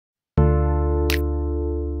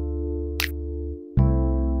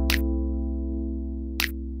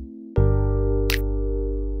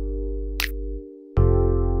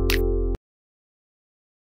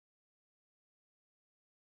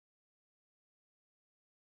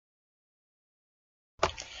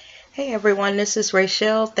Hey everyone, this is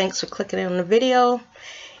Rachel. Thanks for clicking on the video.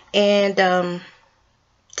 And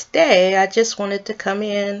today I just wanted to come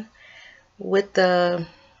in with the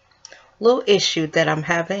little issue that I'm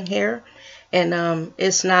having here. And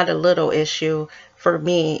it's not a little issue. For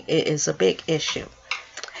me, it is a big issue.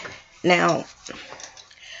 Now,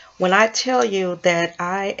 when I tell you that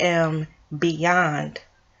I am beyond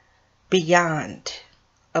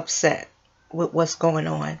upset with what's going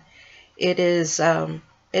on, it is an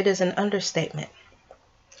understatement.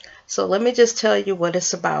 So let me just tell you what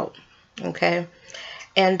it's about, okay?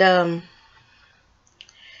 And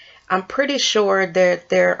I'm pretty sure that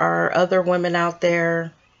there are other women out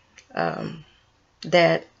there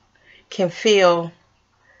that can feel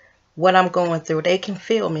what I'm going through. They can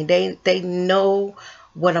feel me. They know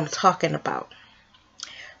what I'm talking about.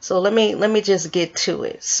 So let me just get to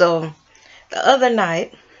it. So the other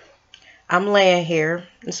night, I'm laying here.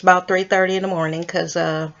 It's about 3:30 in the morning because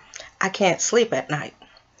I can't sleep at night.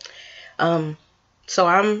 So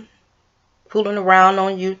I'm fooling around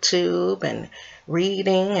on YouTube and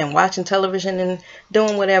reading and watching television and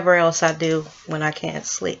doing whatever else I do when I can't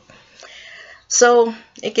sleep. So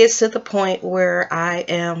it gets to the point where I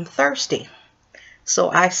am thirsty. So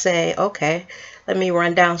I say, okay, let me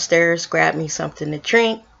run downstairs, grab me something to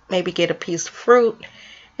drink, maybe get a piece of fruit,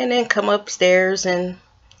 and then come upstairs and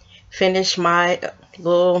finish my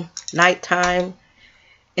little nighttime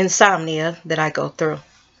insomnia that I go through.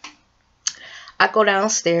 I go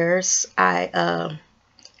downstairs, I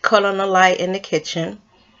cut on the light in the kitchen,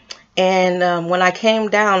 and when I came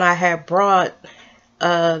down, I had brought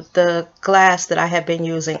the glass that I had been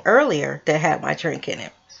using earlier that had my drink in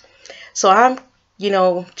it. So I'm,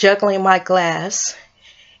 juggling my glass,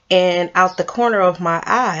 and out the corner of my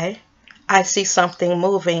eye, I see something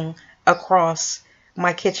moving across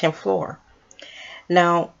my kitchen floor.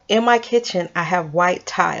 Now, in my kitchen, I have white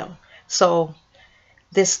tile. So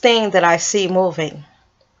this thing that I see moving,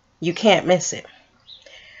 you can't miss it.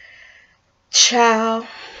 Child,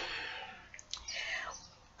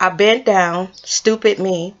 I bent down, stupid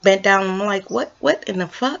me, bent down. I'm like, what in the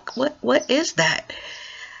fuck? What is that?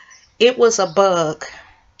 It was a bug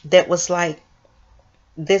that was like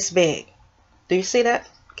this big. Do you see that?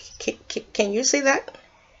 Can you see that?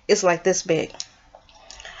 It's like this big.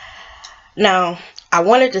 Now, I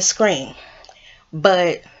wanted to scream,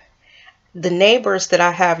 but the neighbors that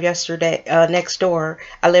I have next door,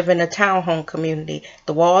 I live in a townhome community.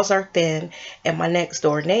 The walls are thin, and my next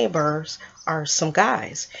door neighbors are some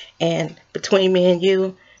guys. And between me and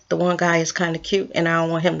you, the one guy is kind of cute, and I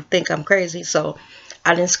don't want him to think I'm crazy. So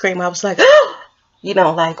I didn't scream. I was like, like,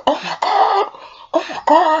 oh my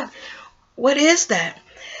God, what is that?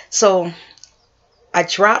 So I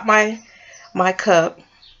dropped my cup.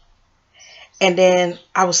 And then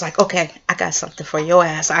I was like, okay, I got something for your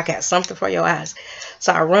ass. I got something for your ass.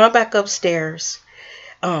 So I run back upstairs,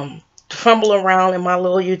 fumble around in my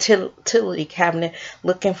little utility cabinet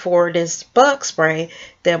looking for this bug spray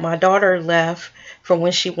that my daughter left from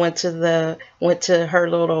when she went to her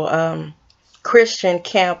little Christian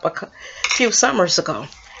camp a few summers ago.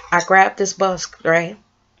 I grabbed this bug spray,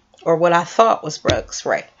 or what I thought was bug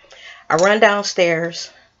spray. I run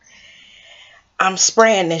downstairs. I'm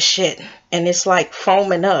spraying this shit and it's like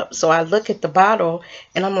foaming up. So I look at the bottle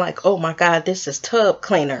and I'm like, oh my God, this is tub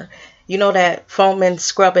cleaner. You know that foaming,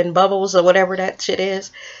 scrubbing bubbles or whatever that shit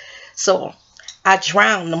is? So I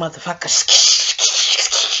drown the motherfucker.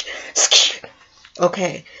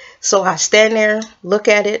 Okay, so I stand there, look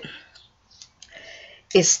at it.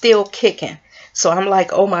 It's still kicking. So I'm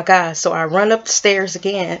like, oh my God. So I run up the stairs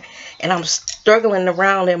again and I'm struggling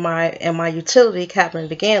around in my utility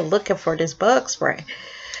cabinet again looking for this bug spray,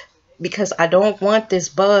 because I don't want this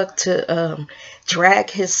bug to drag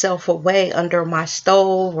himself away under my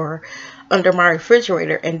stove or under my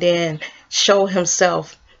refrigerator and then show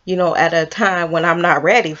himself, at a time when I'm not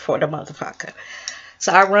ready for the motherfucker.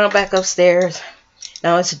 So I run back upstairs.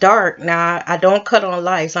 Now it's dark. Now I don't cut on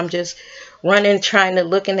lights. I'm just running, trying to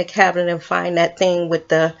look in the cabinet and find that thing with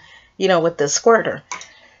the, with the squirter.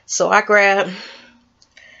 So I grab,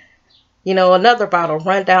 another bottle,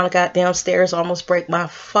 run down the goddamn stairs, almost break my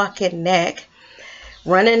fucking neck,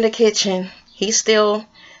 run in the kitchen. He's still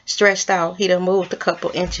stretched out. He done moved a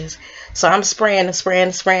couple inches. So I'm spraying and spraying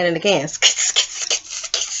and spraying it again.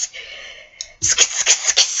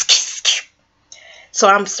 So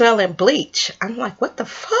I'm smelling bleach. I'm like, what the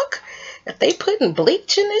fuck? Are they putting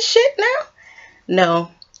bleach in this shit now?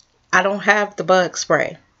 No, I don't have the bug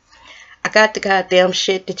spray. I got the goddamn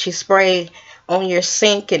shit that you spray on your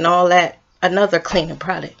sink and all that, another cleaning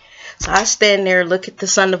product. So I stand there, look at the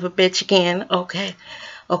son of a bitch again. Okay,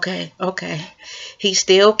 Okay, okay. He's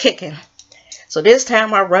still kicking. So this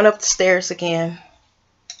time I run up the stairs again.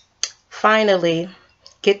 Finally,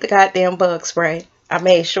 get the goddamn bug spray. I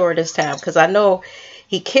made sure this time because I know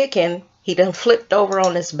he kicking. He done flipped over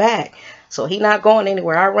on his back. So he not going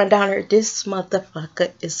anywhere. I run down there. This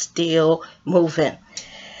motherfucker is still moving.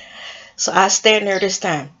 So I stand there this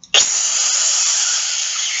time.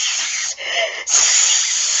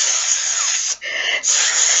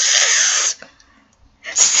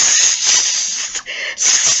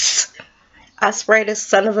 I spray this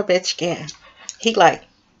son of a bitch again. He like,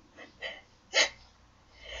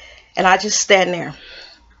 and I just stand there.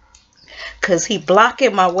 Because he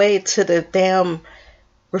blocking my way to the damn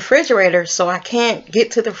refrigerator, so I can't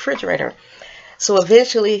get to the refrigerator. So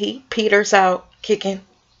eventually he peters out, kicking.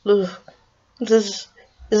 So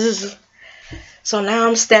now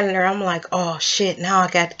I'm standing there. I'm like, oh shit, now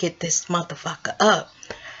I got to get this motherfucker up.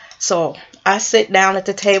 So I sit down at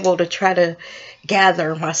the table to try to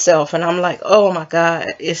gather myself. And I'm like, oh my God,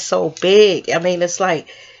 it's so big. I mean, it's like,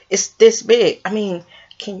 it's this big. I mean,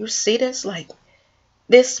 can you see this? Like,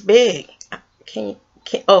 this big.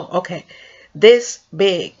 Oh, okay. This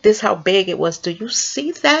big. This how big it was. Do you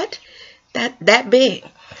see that? That big.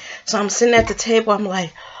 So I'm sitting at the table. I'm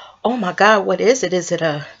like, oh my God, what is it? Is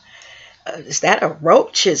that a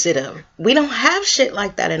roach? Is it we don't have shit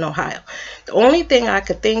like that in Ohio. The only thing I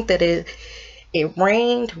could think that it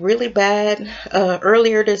rained really bad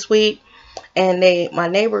earlier this week, and my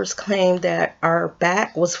neighbors claimed that our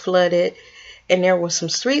back was flooded, and there were some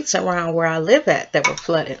streets around where I live at that were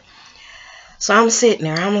flooded. So I'm sitting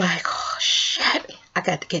there. I'm like, oh shit, I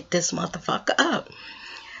got to get this motherfucker up.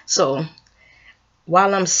 So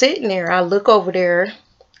while I'm sitting there, I look over there,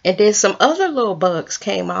 and then some other little bugs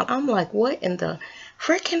came out. I'm like, what in the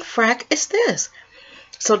freaking frack is this?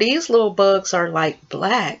 So these little bugs are like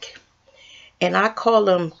black. And I call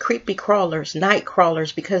them creepy crawlers, night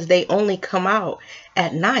crawlers, because they only come out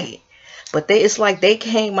at night. But it's like they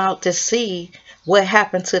came out to see what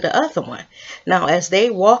happened to the other one. Now, as they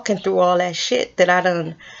walking through all that shit that I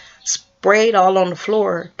done sprayed all on the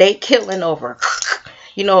floor, they killing over.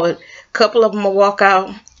 You know, a couple of them will walk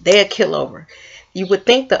out, they'll kill over. You would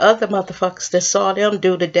think the other motherfuckers that saw them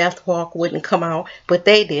do the death walk wouldn't come out, but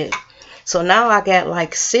they did. So now I got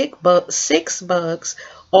like 6 bugs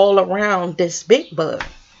all around this big bug.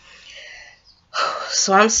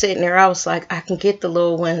 So I'm sitting there. I was like, I can get the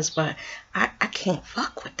little ones, but I can't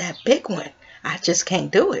fuck with that big one. I just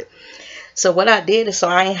can't do it. So what I did is, so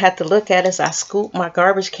I ain't had to look at it, I scooped my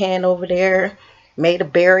garbage can over there, made a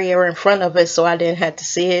barrier in front of it so I didn't have to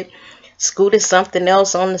see it, scooted something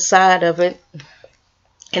else on the side of it.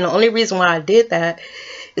 And the only reason why I did that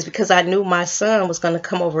is because I knew my son was going to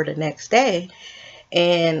come over the next day.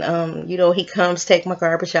 And, you know, he comes take my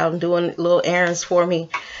garbage out and doing little errands for me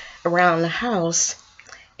around the house.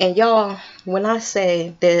 And y'all, when I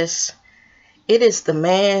say this, it is the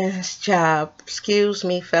man's job. Excuse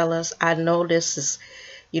me, fellas. I know this is,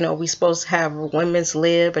 you know, we supposed to have women's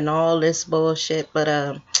lib and all this bullshit. But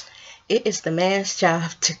it is the man's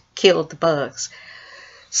job to kill the bugs.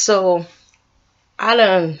 So I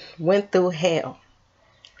done went through hell.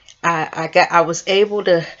 I was able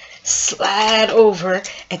to slide over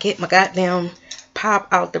and get my goddamn pop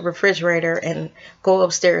out the refrigerator and go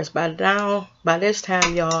upstairs. By this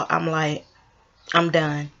time, y'all, I'm like, I'm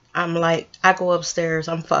done. I'm like, I go upstairs,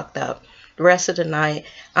 I'm fucked up. The rest of the night,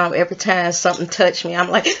 every time something touched me, I'm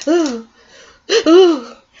like, ooh,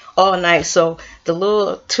 ooh, all night. So the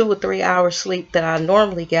little 2 or 3 hour sleep that I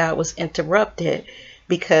normally got was interrupted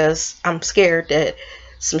because I'm scared that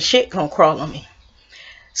some shit gonna crawl on me.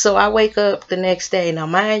 So I wake up the next day. Now,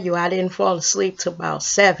 mind you, I didn't fall asleep till about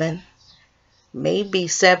 7, maybe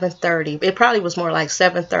 7:30. It probably was more like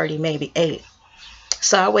 7:30, maybe 8.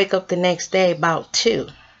 So I wake up the next day about 2.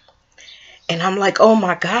 And I'm like, oh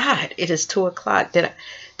my God, it is 2 o'clock.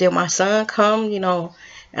 Did my son come, you know,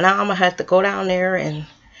 and I'm going to have to go down there and,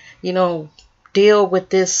 you know, deal with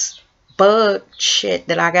this bug shit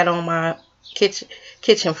that I got on my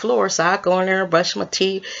kitchen floor. So I go in there and brush my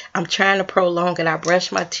teeth. I'm trying to prolong it. I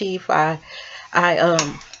brush my teeth. I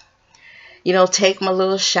you know, take my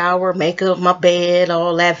little shower, make up my bed,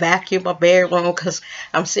 all that, vacuum my bedroom, because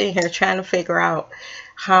I'm sitting here trying to figure out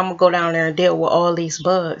how I'm going to go down there and deal with all these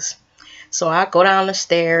bugs. So I go down the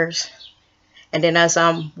stairs, and then as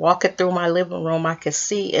I'm walking through my living room, I can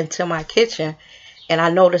see into my kitchen, and I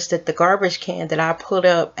noticed that the garbage can that I put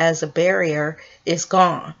up as a barrier is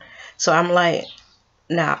gone. So I'm like,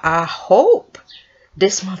 now I hope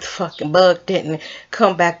this motherfucking bug didn't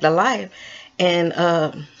come back to life. And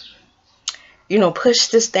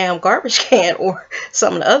pushed this damn garbage can, or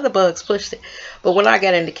some of the other bugs pushed it. But when I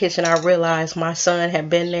got in the kitchen, I realized my son had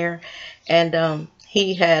been there, and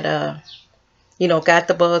he had got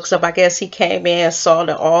the bugs up. I guess he came in, saw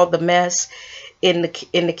all the mess in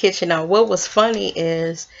the kitchen. Now, what was funny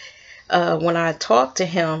is when I talked to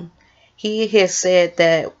him, he had said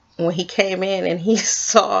that when he came in and he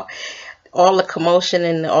saw all the commotion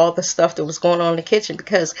and all the stuff that was going on in the kitchen,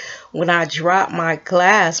 because when I dropped my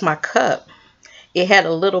glass, my cup, it had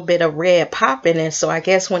a little bit of red pop in it. So I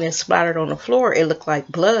guess when it splattered on the floor, it looked like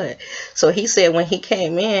blood. So he said when he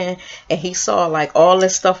came in and he saw like all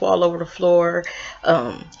this stuff all over the floor,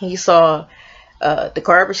 he saw the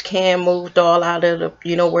garbage can moved all out of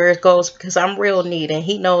the, where it goes, because I'm real neat, and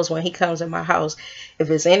he knows when he comes in my house, if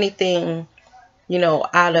there's anything,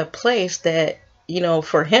 out of place, that,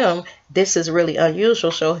 for him, this is really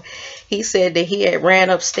unusual. So he said that he had ran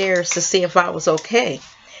upstairs to see if I was okay.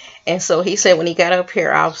 And so he said when he got up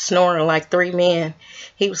here, I was snoring like 3 men.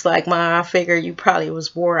 He was like, "Ma, I figured you probably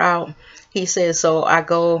was wore out." He said, so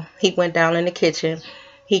he went down in the kitchen.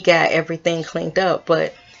 He got everything cleaned up.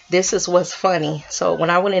 But this is what's funny. So when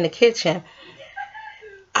I went in the kitchen,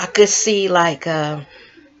 I could see like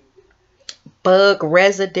bug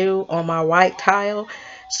residue on my white tile.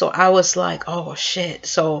 So I was like, oh shit.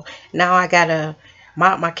 So now I gotta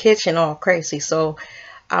mop my kitchen all crazy. So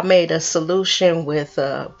I made a solution with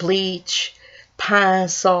bleach, Pine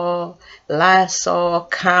Sol, Lysol,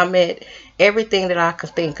 Comet, everything that I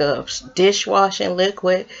could think of. Dishwashing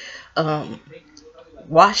liquid,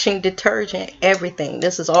 washing detergent, everything.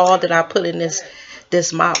 This is all that I put in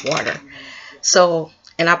this mop water. So,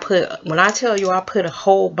 and when I tell you I put a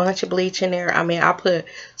whole bunch of bleach in there, I mean, I put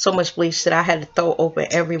so much bleach that I had to throw open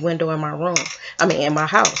every window in my room. I mean, in my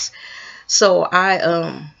house. So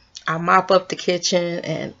I mop up the kitchen,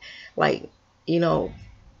 and like,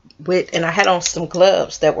 and I had on some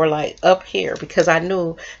gloves that were like up here, because I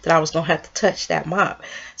knew that I was going to have to touch that mop.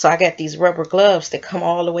 So I got these rubber gloves that come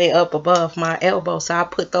all the way up above my elbow. So I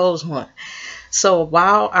put those on. So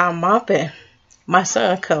while I'm mopping, my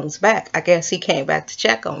son comes back. I guess he came back to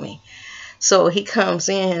check on me. So he comes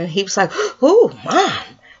in and he was like, "Ooh, Mom,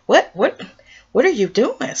 what are you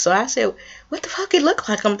doing?" So I said, "What the fuck it look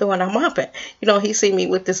like I'm doing? I'm mopping." He see me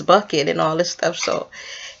with this bucket and all this stuff. So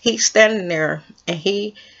he's standing there, and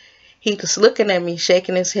he was looking at me,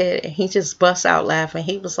 shaking his head, and he just busts out laughing.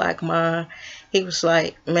 He was like, "Ma," he was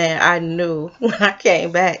like, "Man, I knew when I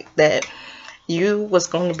came back that you was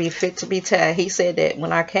going to be fit to be tied." He said that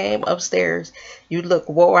when I came upstairs, you look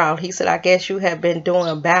wore out. He said, "I guess you have been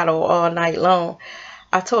doing battle all night long."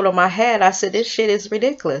 I told him I had. I said, "This shit is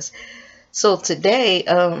ridiculous." So today,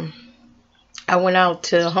 I went out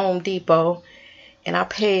to Home Depot, and I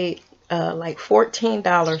paid like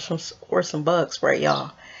 $14 for some bug spray,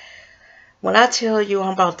 y'all. When I tell you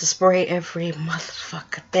I'm about to spray every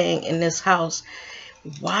motherfucker thing in this house,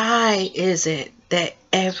 why is it that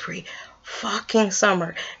every fucking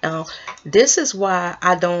summer? Now, this is why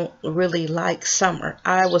I don't really like summer.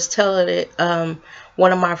 I was telling it,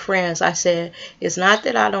 one of my friends, I said, it's not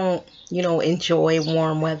that I don't, enjoy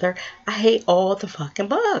warm weather. I hate all the fucking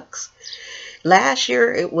bugs. Last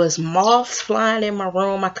year, it was moths flying in my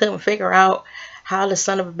room. I couldn't figure out how the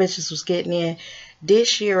son of a bitches was getting in.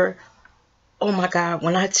 This year, oh my God,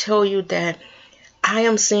 when I tell you that I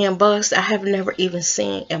am seeing bugs I have never even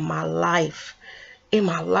seen in my life. In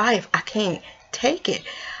my life, I can't take it.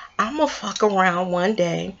 I'm going to fuck around one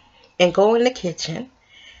day and go in the kitchen,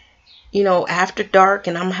 after dark,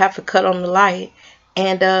 and I'm going to have to cut on the light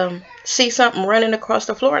and see something running across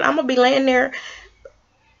the floor. And I'm going to be laying there,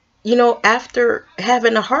 after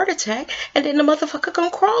having a heart attack, and then the motherfucker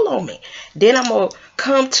gonna crawl on me. Then I'm gonna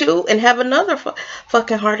come to and have another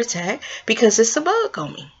fucking heart attack because it's a bug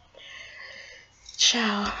on me.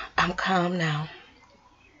 Child, I'm calm now.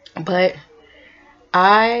 But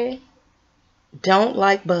I don't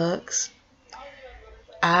like bugs.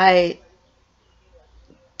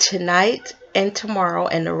 Tonight and tomorrow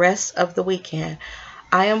and the rest of the weekend,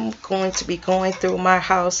 I am going to be going through my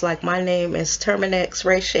house like my name is Terminex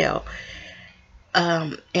Rachel.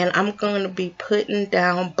 And I'm going to be putting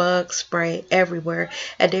down bug spray everywhere.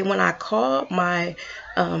 And then when I called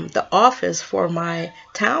the office for my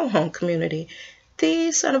townhome community,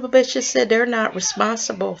 these son of a bitches said they're not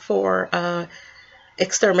responsible for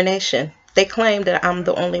extermination. They claim that I'm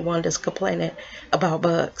the only one that's complaining about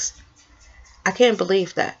bugs. I can't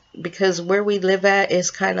believe that, because where we live at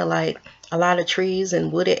is kind of like a lot of trees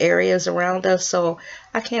and wooded areas around us. So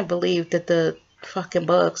I can't believe that the fucking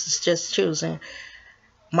bugs is just choosing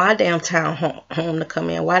my damn town home to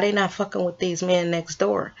come in. Why they not fucking with these men next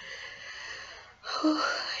door?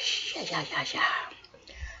 Yeah, yeah, yeah, yeah.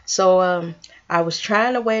 So I was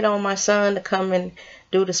trying to wait on my son to come and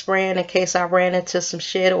do the spraying in case I ran into some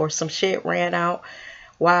shit or some shit ran out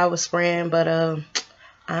while I was spraying, but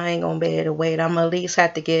I ain't gonna be able to wait. I'm at least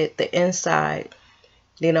have to get the inside,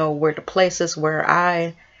 you know, where the places where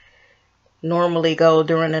I normally go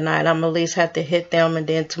during the night. I'm at least have to hit them, and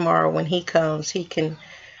then tomorrow when he comes, he can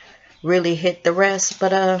really hit the rest.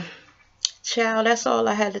 But child, that's all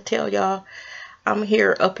I had to tell y'all. I'm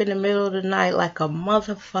here up in the middle of the night like a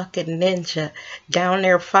motherfucking ninja down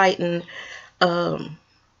there fighting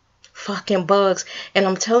fucking bugs. And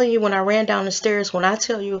I'm telling you, when I ran down the stairs, when I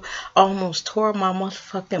tell you I almost tore my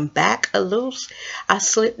motherfucking back loose, I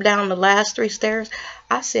slipped down the last 3 stairs.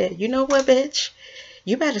 I said, you know what, bitch?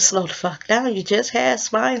 You better slow the fuck down. You just had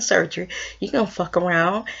spine surgery. You gonna fuck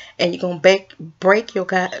around and you gonna break your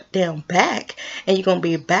goddamn back, and you gonna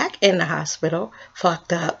be back in the hospital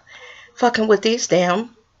fucked up fucking with these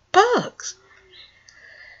damn bugs.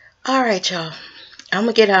 Alright, y'all. I'm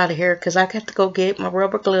gonna get out of here because I got to go get my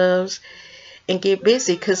rubber gloves and get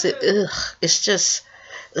busy because it's just,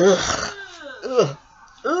 ugh, ugh,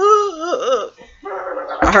 ugh.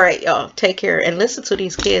 Alright, y'all. Take care and listen to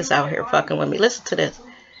these kids out here fucking with me. Listen to this.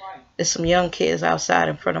 There's some young kids outside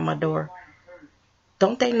in front of my door.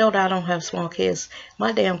 Don't they know that I don't have small kids?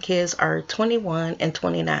 My damn kids are 21 and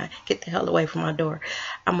 29. Get the hell away from my door.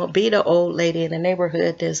 I'm going to be the old lady in the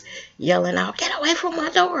neighborhood that's yelling out, get away from my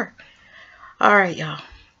door. All right, y'all.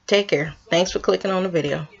 Take care. Thanks for clicking on the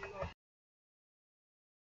video.